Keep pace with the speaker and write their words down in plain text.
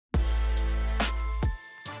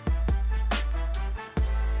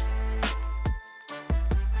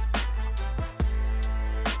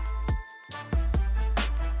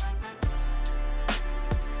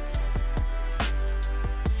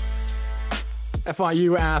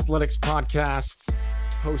FIU Athletics Paw'dcast,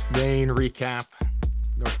 post-Maine recap,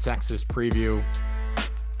 North Texas preview.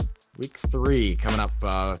 Week 3 coming up,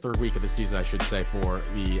 third week of the season, I should say, for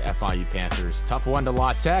the FIU Panthers. Tough one to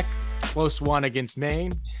La Tech, close one against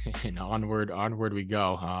Maine, and onward we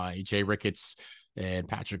go. EJ Ricketts and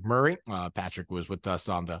Patrick Murray. Patrick was with us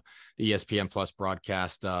on the ESPN Plus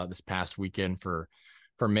broadcast this past weekend for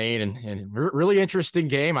Maine, and really interesting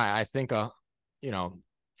game. I think a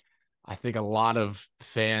lot of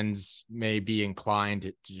fans may be inclined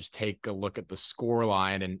to just take a look at the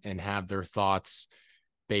scoreline and have their thoughts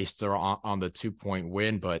based on the 2-point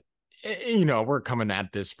win. But, we're coming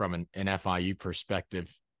at this from an FIU perspective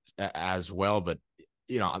as well. But,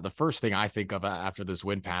 the first thing I think of after this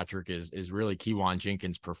win, Patrick, is really Kewan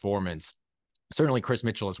Jenkins' performance. Certainly Chris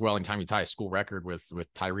Mitchell as well. Anytime you tie a school record with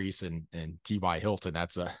Tyrese and T.Y. Hilton,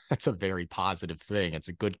 that's a very positive thing. It's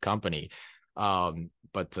a good company.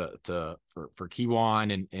 But for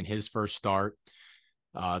Kewan and his first start,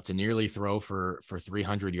 to nearly throw for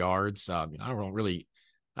 300 yards. I don't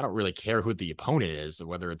really care who the opponent is,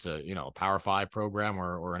 whether it's a Power 5 program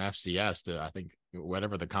or an FCS. I think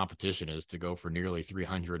whatever the competition is, to go for nearly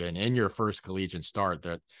 300 and in your first collegiate start,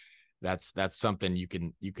 that's something you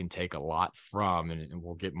can take a lot from, and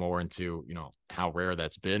we'll get more into how rare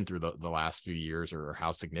that's been through the last few years, or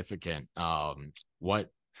how significant.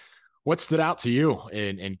 What stood out to you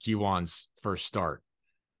in Kewan's first start?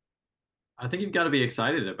 I think you've got to be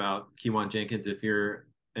excited about Kewan Jenkins if you're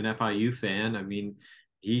an FIU fan. I mean,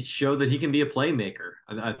 he showed that he can be a playmaker.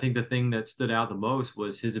 I think the thing that stood out the most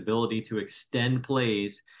was his ability to extend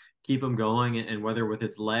plays, keep them going, and whether with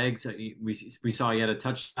its legs, we saw he had a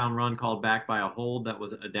touchdown run called back by a hold that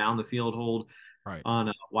was a down the field hold. Right. On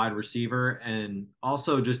a wide receiver, and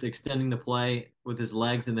also just extending the play with his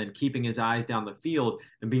legs and then keeping his eyes down the field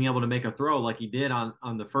and being able to make a throw like he did on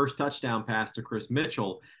the first touchdown pass to Chris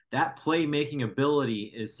Mitchell. That playmaking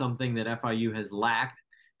ability is something that FIU has lacked,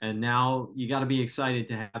 and now you got to be excited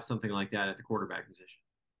to have something like that at the quarterback position.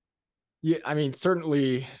 Yeah, I mean,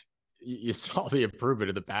 certainly you saw the improvement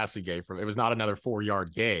in the passing game. It was not another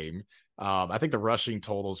 4-yard game. I think the rushing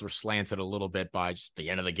totals were slanted a little bit by just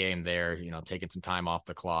the end of the game there, taking some time off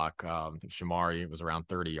the clock. I think Shamari was around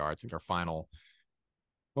 30 yards. I think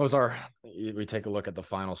we take a look at the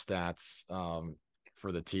final stats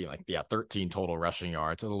for the team, 13 total rushing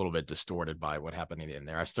yards, a little bit distorted by what happened in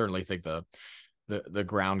there. I certainly think the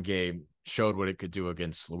ground game showed what it could do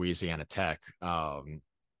against Louisiana Tech.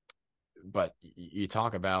 But you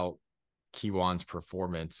talk about Kewan's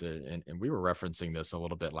performance, and we were referencing this a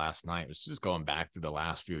little bit last night. It was just going back through the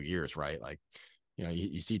last few years, right?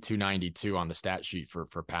 You see 292 on the stat sheet for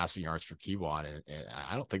passing yards for Kewan, and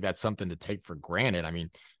I don't think that's something to take for granted. I mean,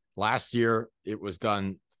 last year it was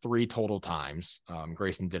done 3 total times.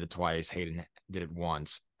 Grayson did it twice. Hayden did it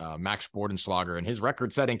once. Max Bordenschlager in his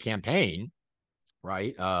record-setting campaign,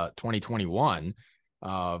 right, 2021,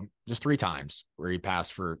 just 3 times where he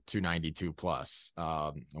passed for 292 plus.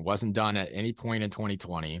 It wasn't done at any point in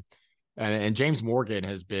 2020. And James Morgan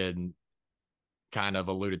has been kind of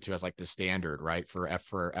alluded to as the standard, right, for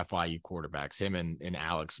FIU quarterbacks, him and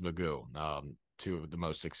Alex Magoo, 2 of the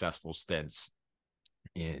most successful stints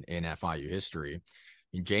in FIU history.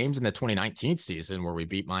 And James in the 2019 season, where we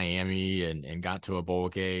beat Miami and got to a bowl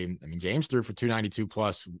game, I mean, James threw for 292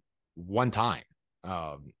 plus 1 time.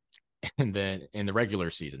 And then in the regular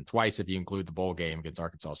season, twice if you include the bowl game against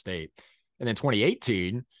Arkansas State. And then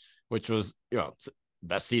 2018, which was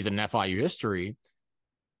best season in FIU history,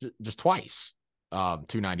 just twice,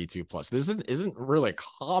 292 plus. This isn't really a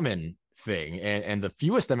common thing, and the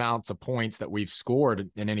fewest amounts of points that we've scored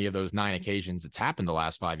in any of those 9 occasions it's happened the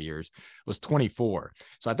last 5 years was 24.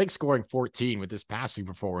 So I think scoring 14 with this passing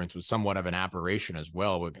performance was somewhat of an aberration as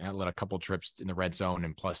well. We let a couple trips in the red zone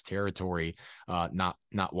and plus territory not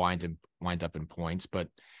wind up in points. But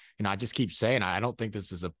I just keep saying, I don't think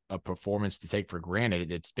this is a performance to take for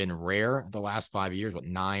granted. It's been rare the last 5 years,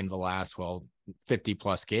 9 of the last 50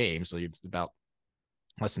 plus games. So it's about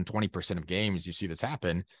less than 20% of games you see this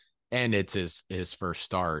happen. And it's his first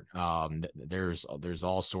start. There's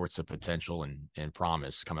all sorts of potential and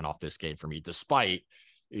promise coming off this game for me, despite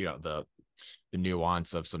the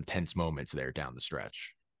nuance of some tense moments there down the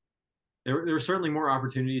stretch. There were certainly more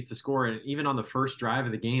opportunities to score, and even on the first drive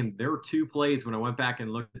of the game, there were 2 plays when I went back and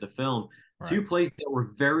looked at the film. Right. 2 plays that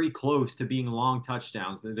were very close to being long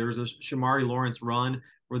touchdowns. There was a Shamari Lawrence run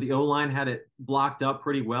where the O-line had it blocked up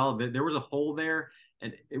pretty well. There was a hole there,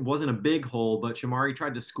 and it wasn't a big hole, but Shamari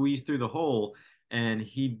tried to squeeze through the hole. and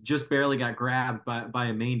he just barely got grabbed by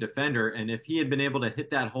a Maine defender. And if he had been able to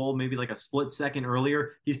hit that hole maybe like a split second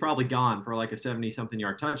earlier, he's probably gone for like a 70-something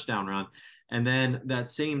yard touchdown run. And then that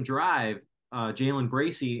same drive, Jalen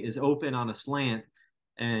Bracey is open on a slant,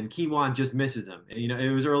 and Kiwan just misses him. You know, it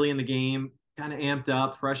was early in the game, kind of amped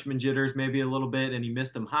up, freshman jitters maybe a little bit, and he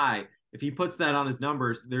missed him high. If he puts that on his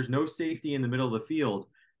numbers, there's no safety in the middle of the field.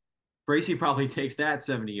 Bracey probably takes that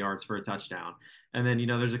 70 yards for a touchdown. And then, you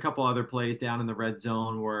know, there's a couple other plays down in the red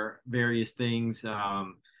zone where various things, you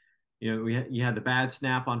know, you had the bad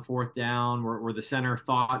snap on fourth down where the center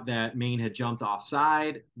thought that Maine had jumped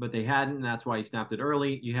offside, but they hadn't. And that's why he snapped it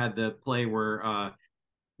early. You had the play where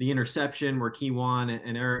the interception where Keywan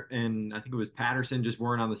and Eric, and I think it was Patterson just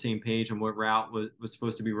weren't on the same page on what route was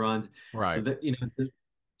supposed to be run. Right. So that, you know,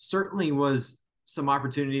 certainly was some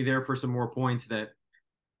opportunity there for some more points that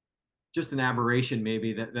just an aberration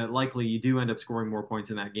maybe that likely you do end up scoring more points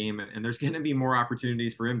in that game. And there's going to be more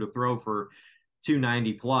opportunities for him to throw for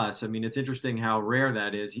 290 plus. I mean, it's interesting how rare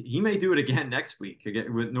that is. He may do it again next week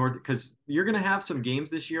again with North, because you're going to have some games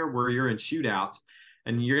this year where you're in shootouts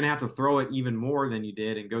and you're going to have to throw it even more than you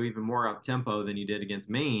did and go even more up tempo than you did against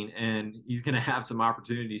Maine. And he's going to have some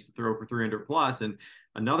opportunities to throw for 300 plus, and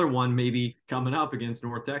another one maybe coming up against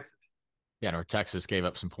North Texas. Yeah, North Texas gave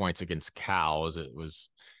up some points against Cal. It was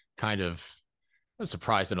kind of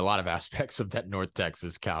surprised in a lot of aspects of that North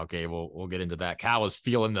Texas Cal game. We'll get into that. Cal was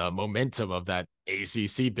feeling the momentum of that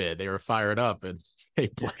ACC bid. They were fired up and they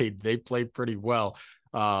played pretty well.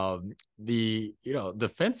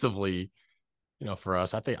 Defensively, you know, for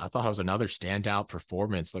us, I thought it was another standout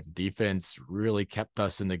performance. Like, the defense really kept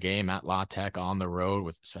us in the game at La Tech on the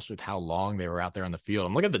road, especially with how long they were out there on the field.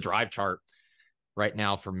 I'm looking at the drive chart right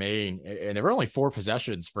now for Maine, and there were only 4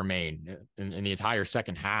 possessions for Maine in the entire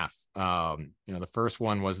second half. You know, the first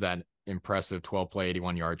one was that impressive 12-play,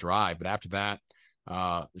 81-yard drive, but after that,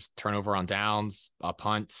 just turnover on downs, a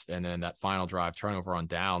punt, and then that final drive, turnover on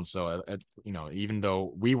downs. So, you know, even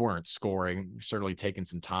though we weren't scoring, certainly taking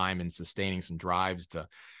some time and sustaining some drives to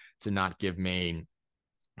not give Maine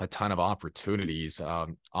a ton of opportunities.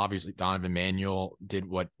 Obviously, Donovan Manuel did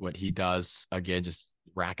what he does again, just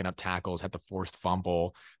racking up tackles, had the forced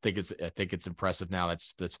fumble. I think it's impressive now.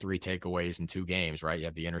 That's 3 takeaways in 2 games, right? You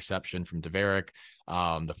have the interception from Deverick,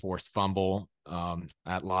 the forced fumble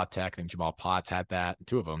at La Tech. I think Jamal Potts had that,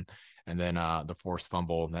 2 of them, and then the forced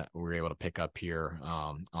fumble that we were able to pick up here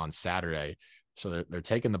on Saturday. So they're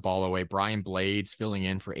taking the ball away. Brian Blades filling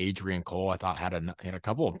in for Adrian Cole, I thought had a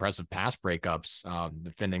couple of impressive pass breakups,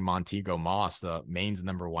 defending Montego Moss, the Maine's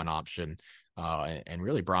 #1 option. And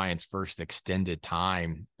really Brian's first extended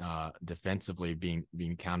time defensively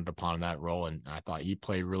being counted upon in that role. And I thought he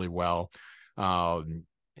played really well. The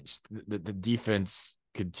defense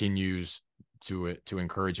continues to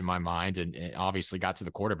encourage in my mind, and obviously got to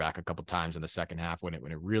the quarterback a couple times in the second half when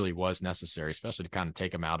it really was necessary, especially to kind of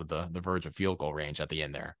take him out of the verge of field goal range at the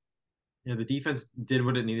end there. Yeah, the defense did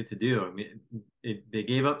what it needed to do. I mean, they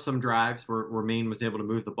gave up some drives where Maine was able to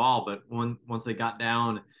move the ball, but once they got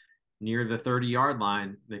down near the 30-yard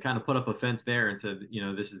line, they kind of put up a fence there and said, you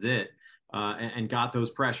know, this is it, and got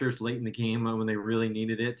those pressures late in the game when they really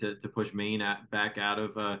needed it to push Maine back out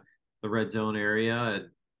of the red zone area. And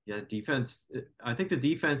yeah, defense. I think the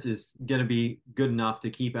defense is going to be good enough to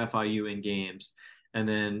keep FIU in games, and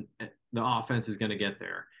then the offense is going to get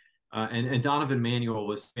there. And Donovan Manuel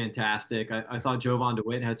was fantastic. I thought Jovan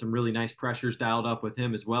DeWitt had some really nice pressures dialed up with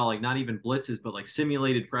him as well. Like, not even blitzes, but like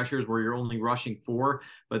simulated pressures where you're only rushing 4,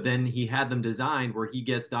 but then he had them designed where he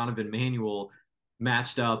gets Donovan Manuel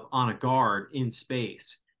matched up on a guard in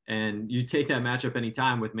space. And you take that matchup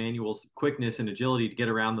anytime with Manuel's quickness and agility to get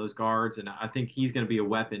around those guards. And I think he's going to be a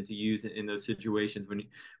weapon to use in those situations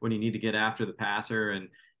when you need to get after the passer. And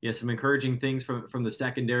yeah, some encouraging things from the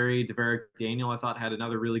secondary. Deverick Daniel, I thought, had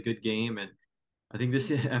another really good game. And I think this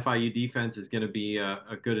FIU defense is going to be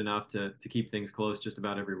good enough to keep things close just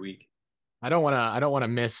about every week. I don't want to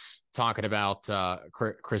miss talking about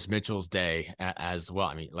Chris Mitchell's day as well.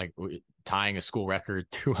 I mean, like, tying a school record,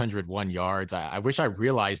 201 yards. I wish I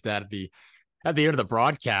realized that at the end of the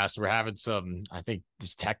broadcast. We're having some, I think,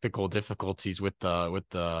 just technical difficulties with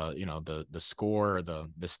the you know, the score, the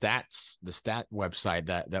stat website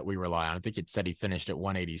that we rely on. I think it said he finished at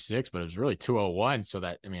 186, but it was really 201. So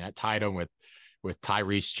that, I mean, I tied him with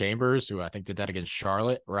Tyrese Chambers, who I think did that against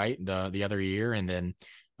Charlotte, right, the other year, and then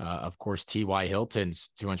of course T.Y.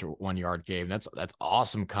 Hilton's 201-yard game. That's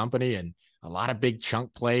awesome company, and a lot of big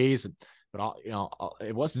chunk plays.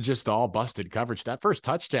 it wasn't just all busted coverage. That first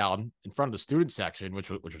touchdown in front of the student section, which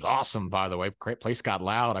was awesome, by the way. Place got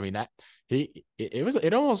loud. I mean,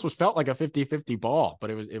 it almost was felt like a 50-50 ball, but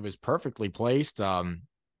it was perfectly placed.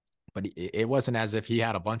 But it wasn't as if he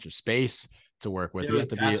had a bunch of space to work with. It He was had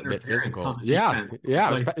to be pass a bit interference physical. on the Yeah, defense.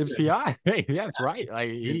 yeah, Play it was PI. Hey, yeah, that's right. Like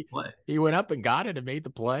good play. he went up and got it and made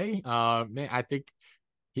the play. Man, I think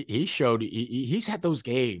he showed he's had those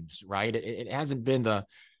games, right? It hasn't been the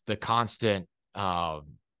constant,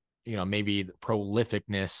 maybe the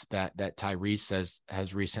prolificness that Tyrese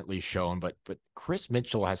has recently shown, but Chris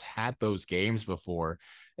Mitchell has had those games before,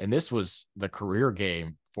 and this was the career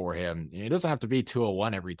game for him. It doesn't have to be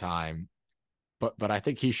 201 every time, but I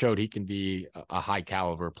think he showed he can be a high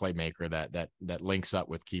caliber playmaker that links up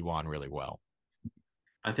with Kiwan really well.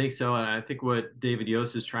 I think so. And I think what David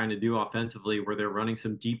Yost is trying to do offensively, where they're running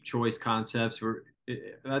some deep choice concepts,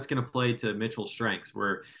 that's going to play to Mitchell's strengths,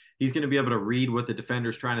 where he's going to be able to read what the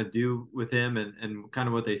defender's trying to do with him. And kind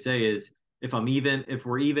of what they say is, if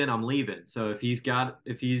we're even, I'm leaving. So if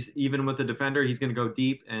he's even with the defender, he's going to go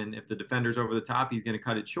deep. And if the defender's over the top, he's going to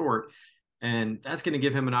cut it short. And that's going to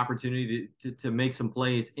give him an opportunity to make some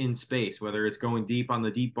plays in space, whether it's going deep on the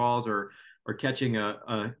deep balls or catching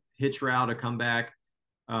a hitch route, a comeback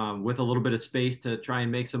with a little bit of space to try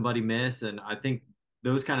and make somebody miss. And I think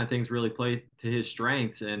those kind of things really play to his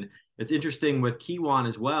strengths. And it's interesting with Kiwan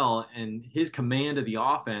as well and his command of the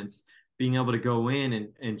offense, being able to go in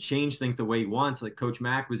and change things the way he wants. Like Coach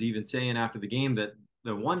Mack was even saying after the game that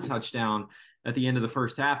the one touchdown at the end of the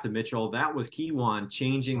first half to Mitchell, that was Kiwan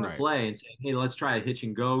changing the Right. play and saying, hey, let's try a hitch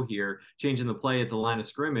and go here, changing the play at the line of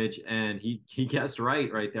scrimmage. And he guessed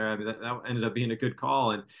right there. I mean, that ended up being a good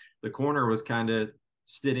call. And the corner was kind of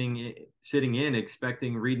sitting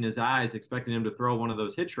in, reading his eyes, expecting him to throw one of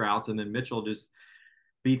those hitch routes. And then Mitchell just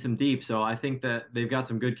beats him deep. So I think that they've got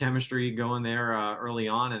some good chemistry going there early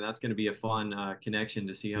on, and that's going to be a fun connection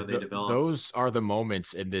to see how they develop. Those are the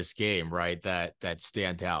moments in this game, right? That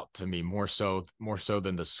stand out to me more so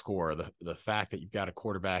than the score. The fact that you've got a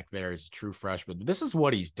quarterback there is a true freshman. This is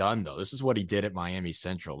what he's done, though. This is what he did at Miami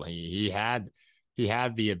Central. He had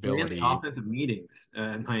the ability. The offensive meetings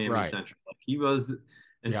at Miami Right. Central. Like he was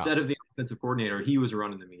instead of the offensive coordinator, he was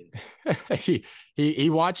running the meeting. he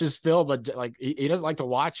watches film, but like he doesn't like to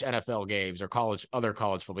watch NFL games or other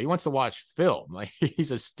college football. He wants to watch film. Like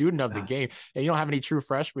he's a student of the game, and you don't have any true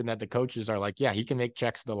freshmen that the coaches are like, yeah, he can make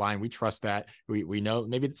checks to the line. We trust that. We know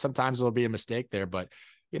maybe sometimes there'll be a mistake there, but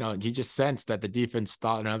he just sensed that the defense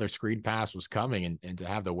thought another screen pass was coming, and to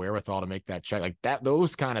have the wherewithal to make that check like that,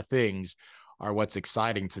 those kind of things are what's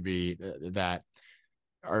exciting to me that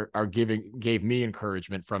gave me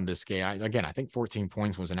encouragement from this game. I think 14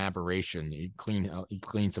 points was an aberration. He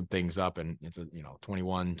cleaned some things up, and it's a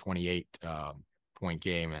 21-28 point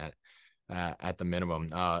game at the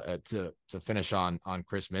minimum. To finish on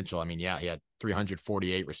Chris Mitchell, I mean, yeah, he had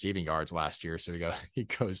 348 receiving yards last year, so he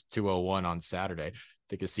goes 201 on Saturday. I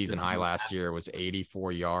think his season high last year was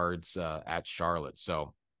 84 yards at Charlotte.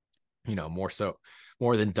 So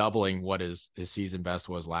more than doubling what his season best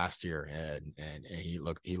was last year, and he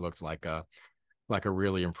looked like a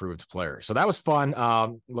really improved player. So that was fun.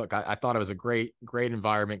 Look, I thought it was a great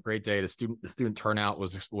environment, great day. The student turnout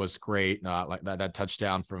was great. Like that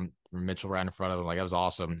touchdown from Mitchell right in front of him, like that was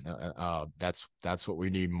awesome. That's what we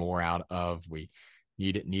need more out of. We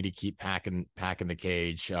need to keep packing the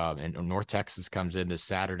cage. And North Texas comes in this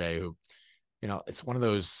Saturday. Who, it's one of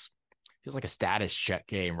those. Feels like a status check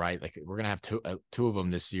game, right? Like we're gonna have two of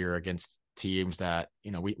them this year against teams that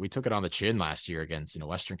we took it on the chin last year against.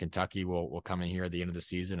 Western Kentucky will come in here at the end of the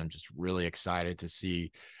season. I'm just really excited to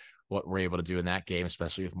see what we're able to do in that game,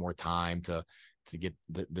 especially with more time to get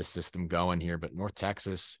the system going here. But North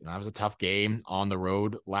Texas, that was a tough game on the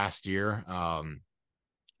road last year. And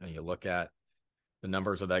you look at the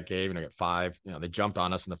numbers of that game, got 5, they jumped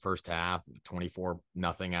on us in the first half, 24-0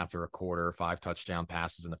 after a quarter, 5 touchdown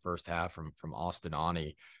passes in the first half from Austin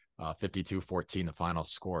Ani, 52-14, the final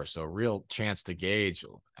score. So real chance to gauge,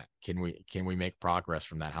 can we make progress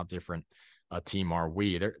from that? How different a team are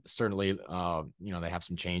we? They're certainly, they have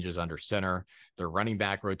some changes under center. Their running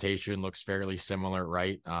back rotation looks fairly similar,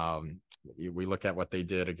 right? We look at what they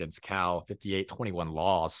did against Cal, 58-21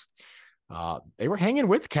 loss. They were hanging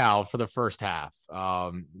with Cal for the first half.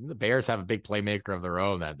 The Bears have a big playmaker of their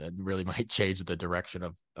own that really might change the direction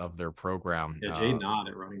of their program. Yeah, Jay Nott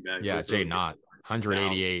at running back. Yeah, Jay Nott,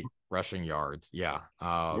 188 rushing yards. Yeah.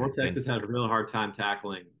 North Texas had a real hard time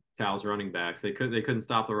tackling Cal's running backs. They couldn't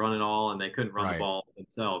stop the run at all, and they couldn't run the ball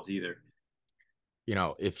themselves either.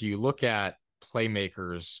 If you look at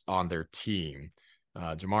playmakers on their team,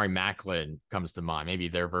 Jamari Macklin comes to mind, maybe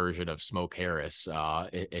their version of Smoke Harris,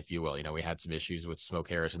 if you will. We had some issues with Smoke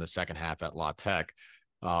Harris in the second half at La Tech.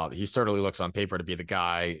 He certainly looks on paper to be the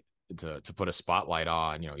guy to put a spotlight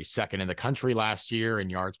on. He's second in the country last year in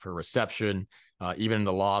yards per reception. Even in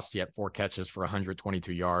the loss, he had 4 catches for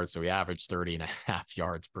 122 yards. So he averaged 30.5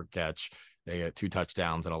 yards per catch. They had 2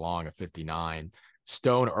 touchdowns and a long of 59.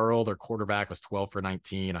 Stone Earl, their quarterback, was 12 for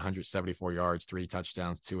 19, 174 yards, 3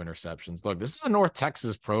 touchdowns, 2 interceptions. Look, this is a North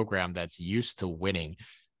Texas program that's used to winning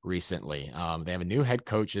recently. They have a new head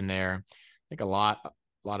coach in there. I think a lot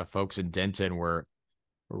of folks in Denton were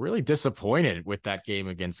really disappointed with that game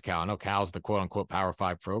against Cal. I know Cal's the quote unquote Power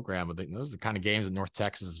 5 program, but those are the kind of games that North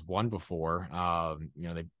Texas has won before.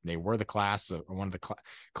 They were the one of the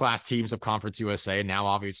class teams of Conference USA, now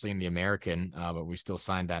obviously in the American, but we still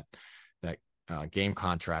signed that game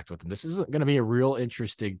contract with them. This is going to be a real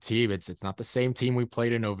interesting team. It's not the same team we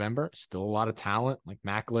played in November. Still a lot of talent like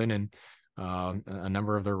Macklin and a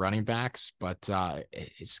number of their running backs, but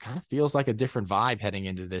it just kind of feels like a different vibe heading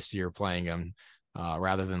into this year playing them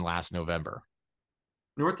rather than last November.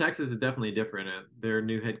 North Texas is definitely different. Their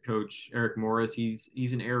new head coach, Eric Morris,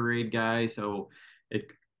 he's an air raid guy, so it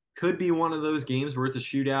could be one of those games where it's a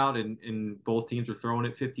shootout and both teams are throwing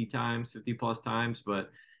it 50 plus times,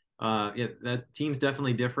 but that team's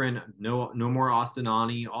definitely different. No more Austin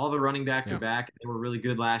Ani. All the running backs are back. They were really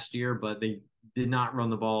good last year, but they did not run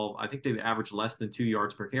the ball. I think they averaged less than 2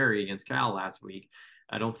 yards per carry against Cal last week.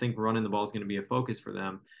 I don't think running the ball is going to be a focus for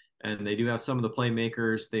them. And they do have some of the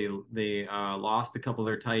playmakers. They lost a couple of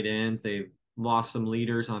their tight ends. They lost some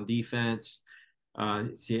leaders on defense.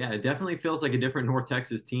 So yeah, it definitely feels like a different North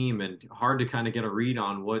Texas team, and hard to kind of get a read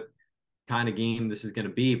on what kind of game this is going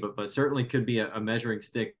to be, but certainly could be a measuring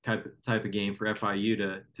stick type of game for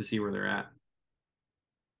FIU to see where they're at.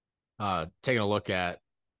 Taking a look at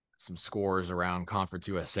some scores around Conference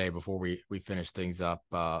USA before we finish things up.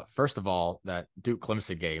 First of all, that Duke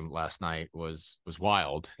Clemson game last night was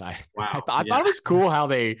wild. I thought it was cool how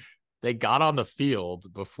they got on the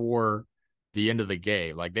field before the end of the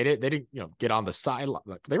game. Like they didn't get on the sideline.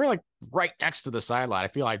 They were like right next to the sideline. I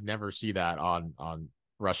feel I never see that on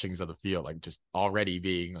rushings of the field, like just already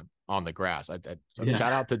being on the grass. Shout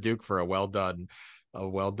out to Duke for a well done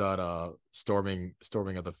storming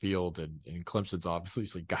of the field, and Clemson's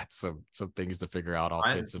obviously got some things to figure out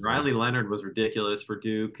offensively. Riley Leonard was ridiculous for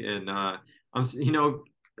Duke, and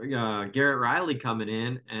Garrett Riley coming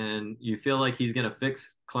in, and you feel like he's going to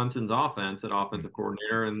fix Clemson's offense at offensive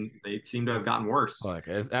coordinator, and they seem to have gotten worse. Like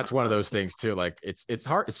that's one of those things too. Like it's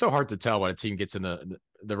hard. It's so hard to tell when a team gets in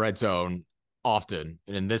the red zone often,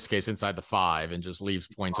 and in this case inside the 5, and just leaves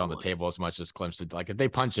points on the table as much as Clemson. Like if they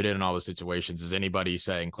punch it in all those situations, is anybody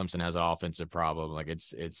saying Clemson has an offensive problem? Like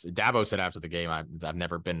it's Dabo said after the game, I've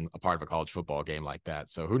never been a part of a college football game like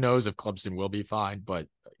that. So who knows if Clemson will be fine, but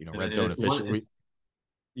red zone efficiently.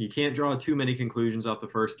 You can't draw too many conclusions off the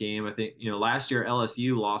first game. I think, last year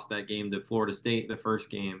LSU lost that game to Florida State, the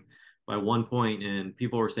first game, by 1 point, and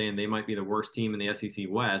people were saying they might be the worst team in the SEC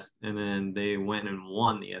West, and then they went and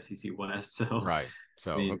won the SEC West. So right.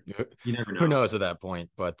 So you never know. Who knows at that point?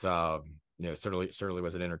 But certainly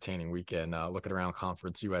was an entertaining weekend. Looking around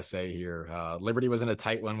Conference USA here, Liberty was in a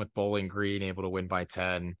tight one with Bowling Green, able to win by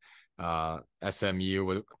 10. SMU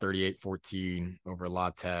with 38-14 over La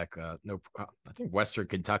Tech. I think Western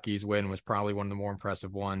Kentucky's win was probably one of the more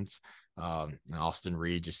impressive ones. Austin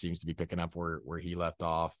Reed just seems to be picking up where he left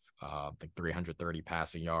off. I think 330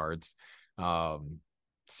 passing yards.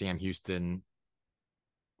 Sam Houston's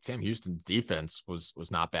defense was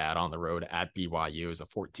not bad on the road at BYU. It was a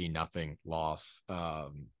 14-0 loss.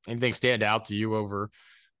 Anything stand out to you over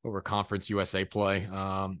Conference USA play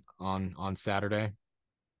on Saturday?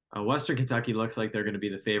 Western Kentucky looks like they're going to be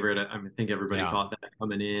the favorite. I think everybody thought that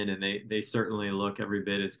coming in, and they certainly look every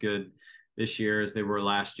bit as good this year as they were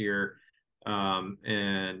last year.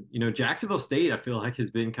 And Jacksonville State, I feel like, has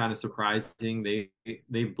been kind of surprising. They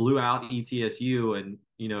blew out ETSU, and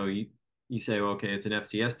you say, well, okay, it's an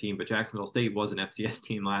FCS team, but Jacksonville State was an FCS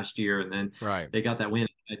team last year, and then they got that win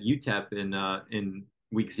at UTEP in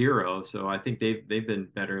week 0. So I think they've been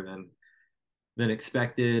better than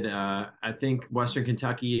expected. I think Western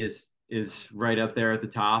Kentucky is right up there at the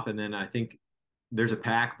top, and then I think there's a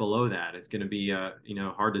pack below that. It's going to be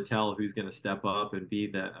hard to tell who's going to step up and be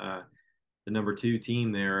the number 2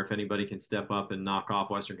 team there, if anybody can step up and knock off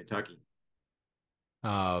Western Kentucky.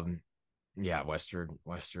 Western,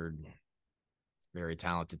 very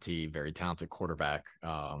talented team, very talented quarterback.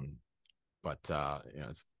 But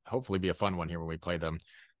it's hopefully be a fun one here when we play them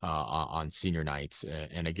on senior nights.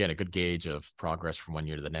 And again, a good gauge of progress from one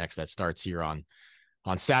year to the next. That starts here on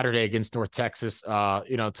on Saturday against North Texas.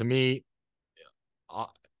 To me,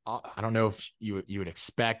 I don't know if you would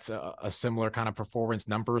expect a similar kind of performance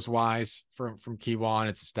numbers wise from Kiwan.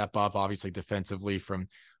 It's a step up, obviously defensively from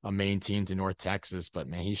a Maine team to North Texas, but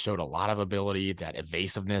man, he showed a lot of ability, that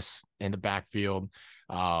evasiveness in the backfield.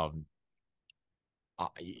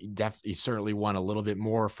 He certainly won a little bit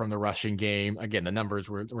more from the rushing game. Again, the numbers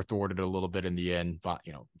were thwarted a little bit in the end, but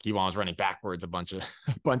Kiwan was running backwards a bunch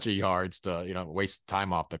of yards to waste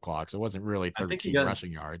time off the clock. So it wasn't really 13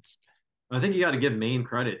 rushing yards. I think you got to give Maine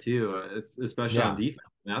credit too, especially on defense.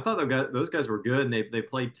 I thought those guys were good and they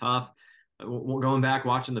played tough. Going back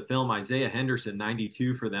watching the film, Isaiah Henderson,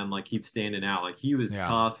 92 for them, like keeps standing out. Like he was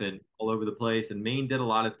tough and all over the place. And Maine did a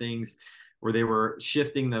lot of things where they were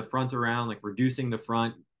shifting the front around, like reducing the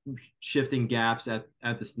front, shifting gaps at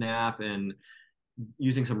the snap, and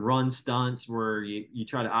using some run stunts where you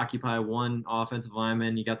try to occupy one offensive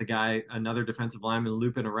lineman, you got another defensive lineman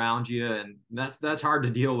looping around you, and that's hard to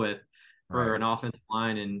deal with for an offensive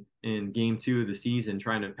line in game 2 of the season,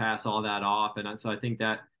 trying to pass all that off. And so I think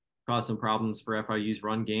that caused some problems for FIU's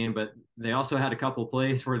run game, but they also had a couple of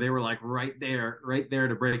plays where they were like right there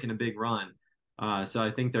to break in a big run. So I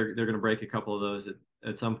think they're going to break a couple of those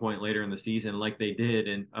at some point later in the season, like they did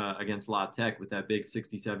against La Tech with that big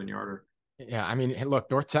 67-yarder. Yeah, I mean, look,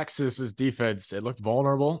 North Texas's defense, it looked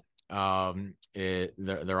vulnerable.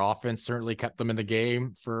 Their offense certainly kept them in the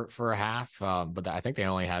game for a half, but I think they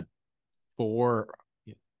only had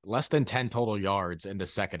less than 10 total yards in the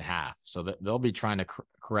second half. So they'll be trying to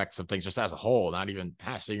correct some things just as a whole, not even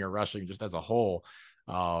passing or rushing, just as a whole.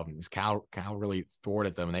 Cal really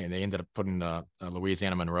thwarted them. And they ended up putting a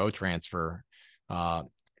Louisiana Monroe transfer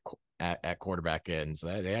at quarterback in.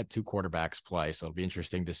 So they had 2 quarterbacks play. So it'll be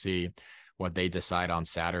interesting to see what they decide on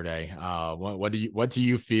Saturday. What do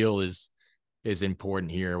you feel is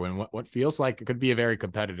important here when what feels like it could be a very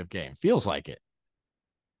competitive game? Feels like it.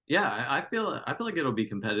 Yeah, I feel like it'll be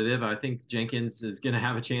competitive. I think Jenkins is going to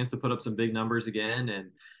have a chance to put up some big numbers again. And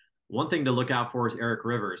one thing to look out for is Eric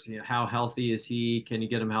Rivers. How healthy is he? Can you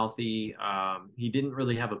get him healthy? He didn't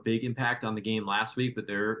really have a big impact on the game last week, but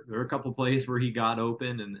there are a couple plays where he got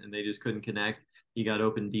open and they just couldn't connect. He got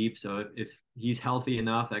open deep. So if he's healthy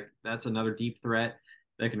enough, that's another deep threat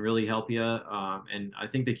that can really help you. And I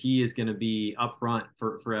think the key is going to be up front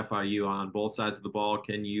for FIU on both sides of the ball.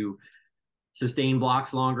 Can you sustain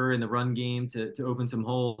blocks longer in the run game to open some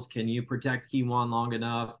holes? Can you protect Kiwan long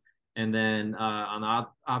enough? And then on the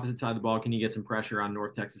opposite side of the ball, can you get some pressure on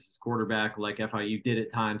North Texas's quarterback like FIU did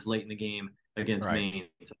at times late in the game against Maine?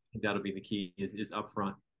 So I think that'll be the key is up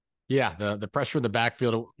front. Yeah, the pressure in the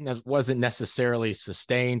backfield wasn't necessarily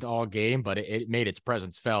sustained all game, but it made its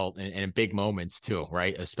presence felt in big moments too,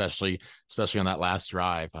 right? Especially on that last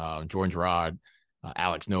drive. George Rod,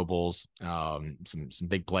 Alex Nobles, some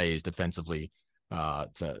big plays defensively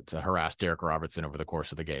to harass Derek Robertson over the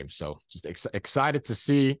course of the game. So just excited to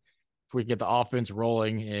see if we can get the offense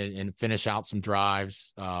rolling and finish out some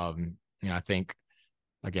drives. I think,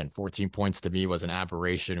 again, 14 points to me was an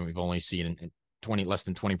aberration. We've only seen less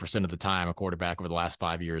than 20% of the time a quarterback over the last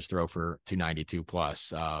 5 years throw for 292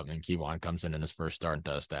 plus. And Kiwan comes in his first start and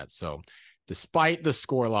does that. So despite the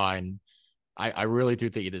scoreline, I really do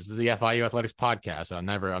think this is the FIU Athletics Podcast. I'm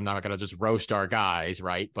not going to just roast our guys,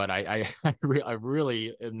 right? But I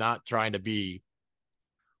really am not trying to be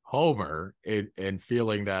Homer and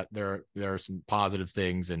feeling that there are some positive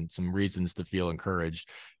things and some reasons to feel encouraged,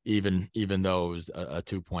 even though it was a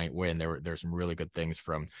 2-point win. There's some really good things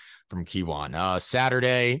from Kiwan.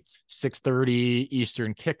 Saturday, 6:30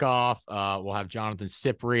 Eastern kickoff. We'll have Jonathan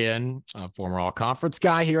Cyprian, former all-conference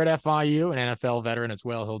guy here at FIU, an NFL veteran as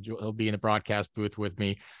well. He'll be in the broadcast booth with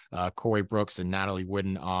me. Corey Brooks and Natalie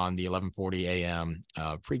Wooden on the 11:40 a.m.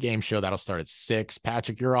 Pregame show that'll start at 6.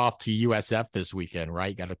 Patrick, you're off to USF this weekend,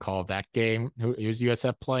 right? Got a call of that game. Who's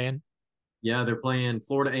USF playing? Yeah, they're playing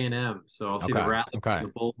Florida A&M. So I'll see the Rattlers,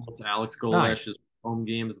 the Bulls. Alex Golesh is home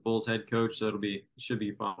game as the Bulls head coach. So it should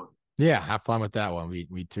be fun. Yeah, have fun with that one.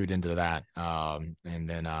 We tuned into that. And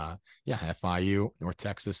then FIU North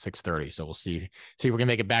Texas 6:30. So we'll see if we can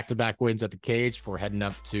make it back-to-back wins at the Cage before heading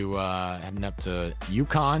up to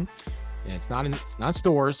UConn. And it's not in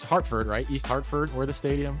Stores, Hartford, right? East Hartford, where the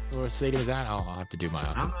stadium is at. I'll have to do my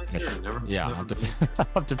own. I'll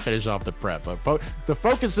have to finish off the prep. But the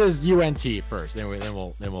focus is UNT first. Then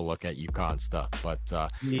we'll look at UConn stuff. But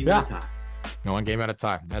no one game at a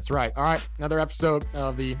time. That's right. All right, another episode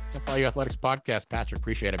of the FIU Athletics Podcast. Patrick,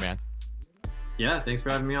 appreciate it, man. Yeah, thanks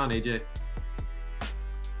for having me on, AJ.